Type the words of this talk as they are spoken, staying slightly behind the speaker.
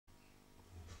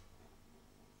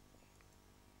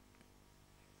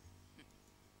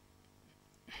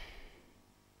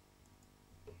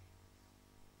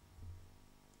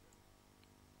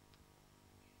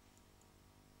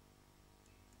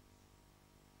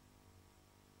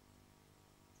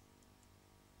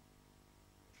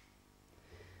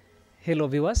Hello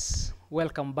viewers,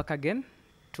 welcome back again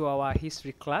to our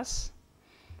history class,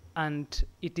 and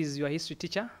it is your history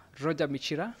teacher Roger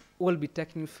Michira who will be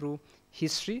taking you through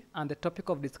history, and the topic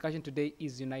of discussion today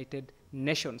is United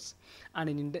Nations. And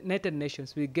in United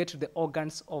Nations we get to the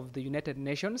organs of the United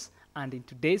Nations, and in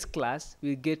today's class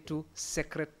we get to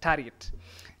Secretariat.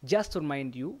 Just to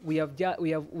remind you, we have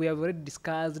already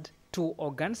discussed two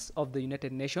organs of the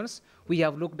United Nations. We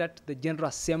have looked at the General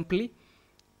Assembly,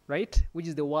 right, which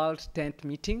is the World Tent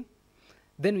Meeting.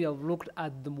 Then we have looked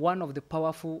at one of the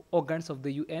powerful organs of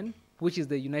the UN, which is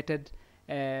the United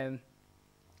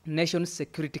Nations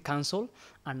Security Council.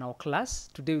 And our class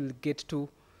today will get to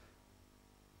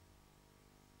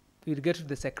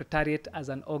the Secretariat as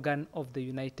an organ of the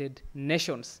United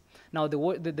Nations. Now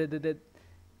the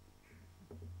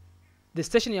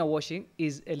station you are watching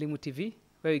is Elimu TV,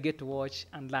 where we get to watch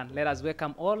and learn. Let us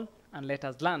welcome all and let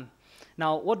us learn.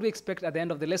 Now, what we expect at the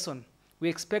end of the lesson, we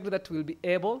expect that we'll be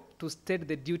able to state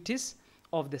the duties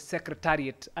of the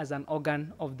Secretariat as an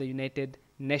organ of the United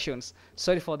Nations.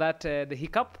 Sorry for that, the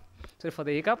hiccup. Sorry for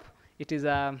the hiccup. It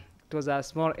was a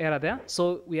small error there.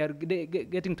 So we are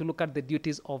getting to look at the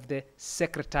duties of the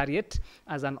Secretariat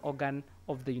as an organ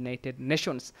of the United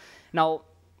Nations. Now,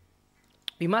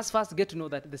 we must first get to know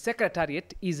that the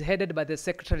Secretariat is headed by the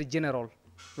Secretary General,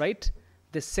 right?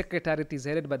 The Secretariat is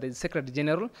headed by the Secretary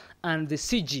General, and the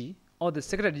CG, or the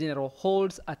Secretary General,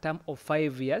 holds a term of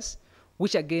 5 years,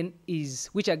 which again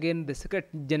the Secretary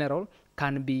General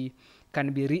can be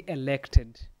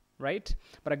re-elected, right?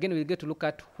 But again, we'll get to look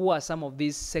at who are some of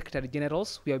these Secretary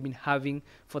Generals we have been having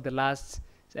for the last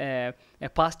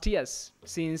past years,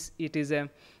 since it is when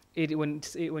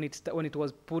it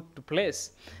was put to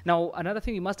place. Now, another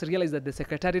thing you must realize that the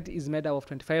Secretariat is made up of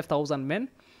 25,000 men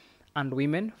and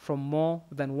women from more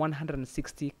than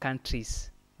 160 countries,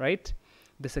 right?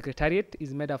 The Secretariat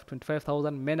is made of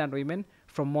 25,000 men and women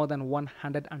from more than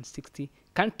 160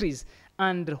 countries.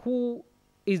 And who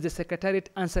is the Secretariat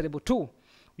answerable to?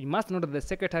 We must know that the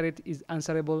Secretariat is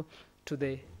answerable to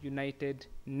the United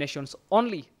Nations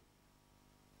only.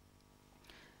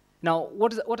 Now,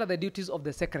 what are the duties of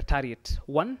the Secretariat?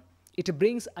 One, it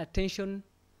brings attention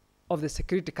of the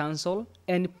Security Council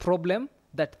any problem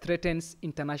that threatens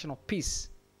international peace,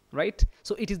 right?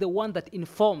 So it is the one that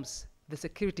informs the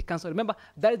Security Council. Remember,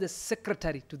 that is the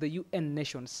secretary to the UN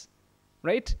nations,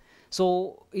 right?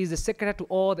 So is the secretary to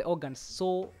all the organs.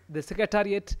 So the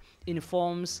Secretariat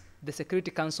informs the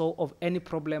Security Council of any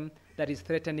problem that is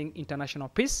threatening international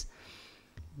peace.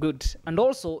 Good. And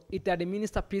also, it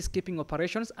administers peacekeeping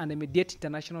operations and mediate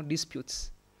international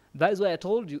disputes. That is why I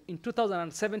told you in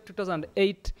 2007,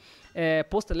 2008,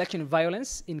 post-election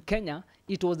violence in Kenya,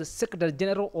 it was the Secretary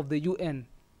General of the UN,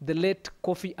 the late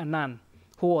Kofi Annan,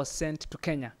 who was sent to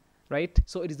Kenya, right?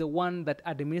 So it is the one that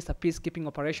administers peacekeeping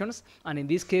operations, and in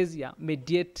this case, yeah,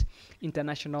 mediate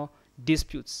international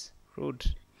disputes.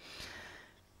 Good.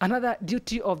 Another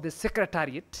duty of the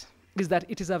Secretariat is that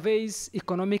it surveys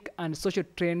economic and social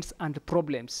trends and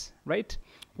problems, right?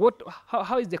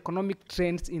 How is the economic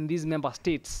trends in these member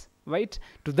states, right?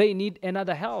 Do they need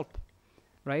another help,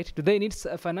 right? Do they need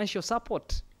financial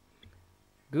support?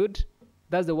 Good.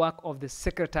 That's the work of the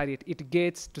Secretariat. It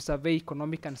gets to survey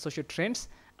economic and social trends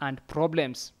and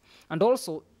problems. And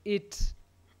also, it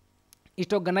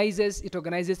organizes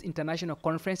international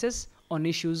conferences on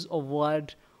issues of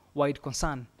worldwide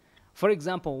concern. For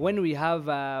example, when we have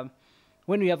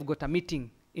got a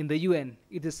meeting in the UN,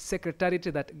 it is the Secretariat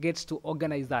that gets to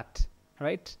organize that,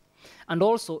 right? And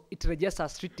also, it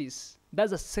registers treaties.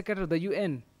 That's the Secretary of the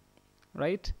UN,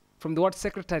 right? From the word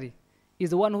secretary, is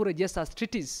the one who registers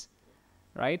treaties,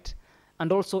 right?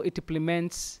 And also, it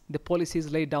implements the policies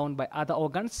laid down by other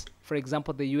organs. For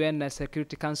example, the UN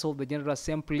Security Council, the General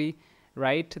Assembly,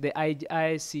 right? The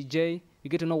ICJ. You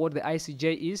get to know what the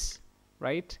ICJ is,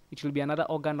 right? It will be another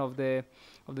organ of the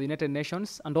United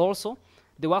Nations. And also,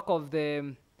 the work of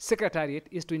the Secretariat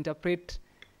is to interpret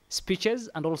speeches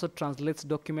and also translates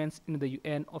documents in the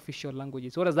UN official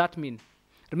languages. What does that mean?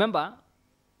 Remember,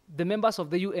 the members of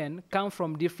the UN come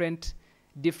from different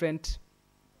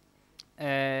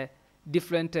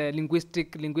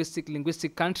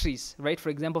linguistic countries, right? For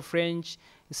example, French,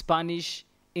 Spanish,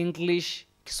 English,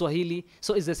 Swahili.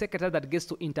 So it's the Secretary that gets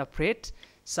to interpret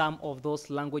some of those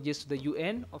languages to the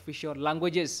UN official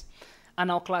languages. And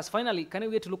our class, finally, can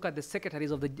we get to look at the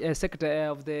secretaries of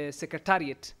the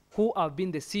Secretariat, who have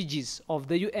been the CGs of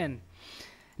the UN?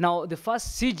 Now, the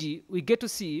first CG we get to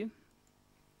see,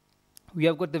 we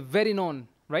have got the very known,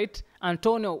 right?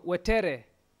 Antonio Guterres,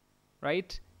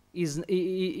 right? Is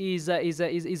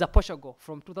a Portugal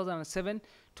from 2007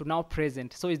 to now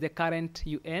present. So he's the current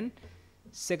UN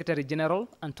Secretary General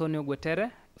Antonio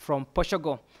Guterres from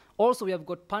Portugal. Also, we have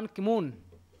got Ban Ki-moon,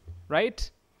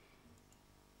 right?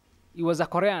 He was a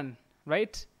Korean,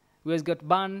 right? We have got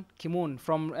Ban Ki-moon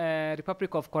from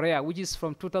Republic of Korea, which is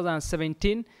from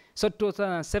 2017, so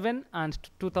 2007 and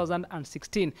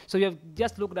 2016. So we have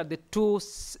just looked at the two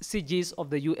CGs of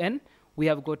the UN. We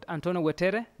have got Antonio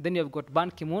Guterres, then you have got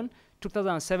Ban Ki-moon,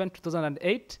 2007,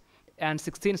 2008, and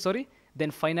 16, sorry.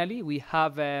 Then finally, we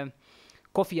have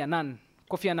Kofi Annan.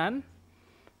 Kofi Annan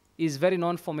is very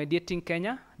known for mediating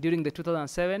Kenya during the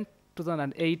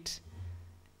 2007-2008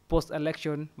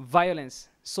 post-election violence.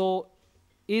 So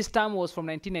his term was from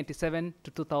 1997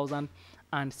 to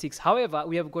 2006. However,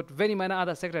 we have got very many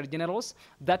other Secretary Generals.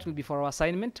 That will be for our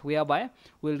assignment, whereby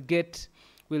we'll get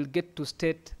to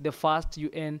state the first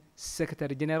UN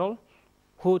Secretary General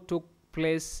who took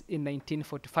place in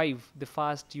 1945, the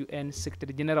first UN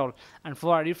Secretary General. And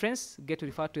for our reference, get to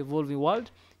refer to Evolving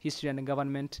World, History and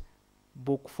Government,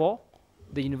 Book 4,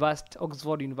 the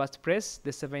Oxford University Press,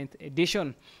 the 7th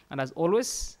edition. And as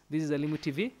always, this is Elimu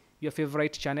TV, your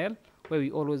favorite channel, where we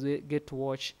always get to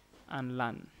watch and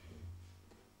learn.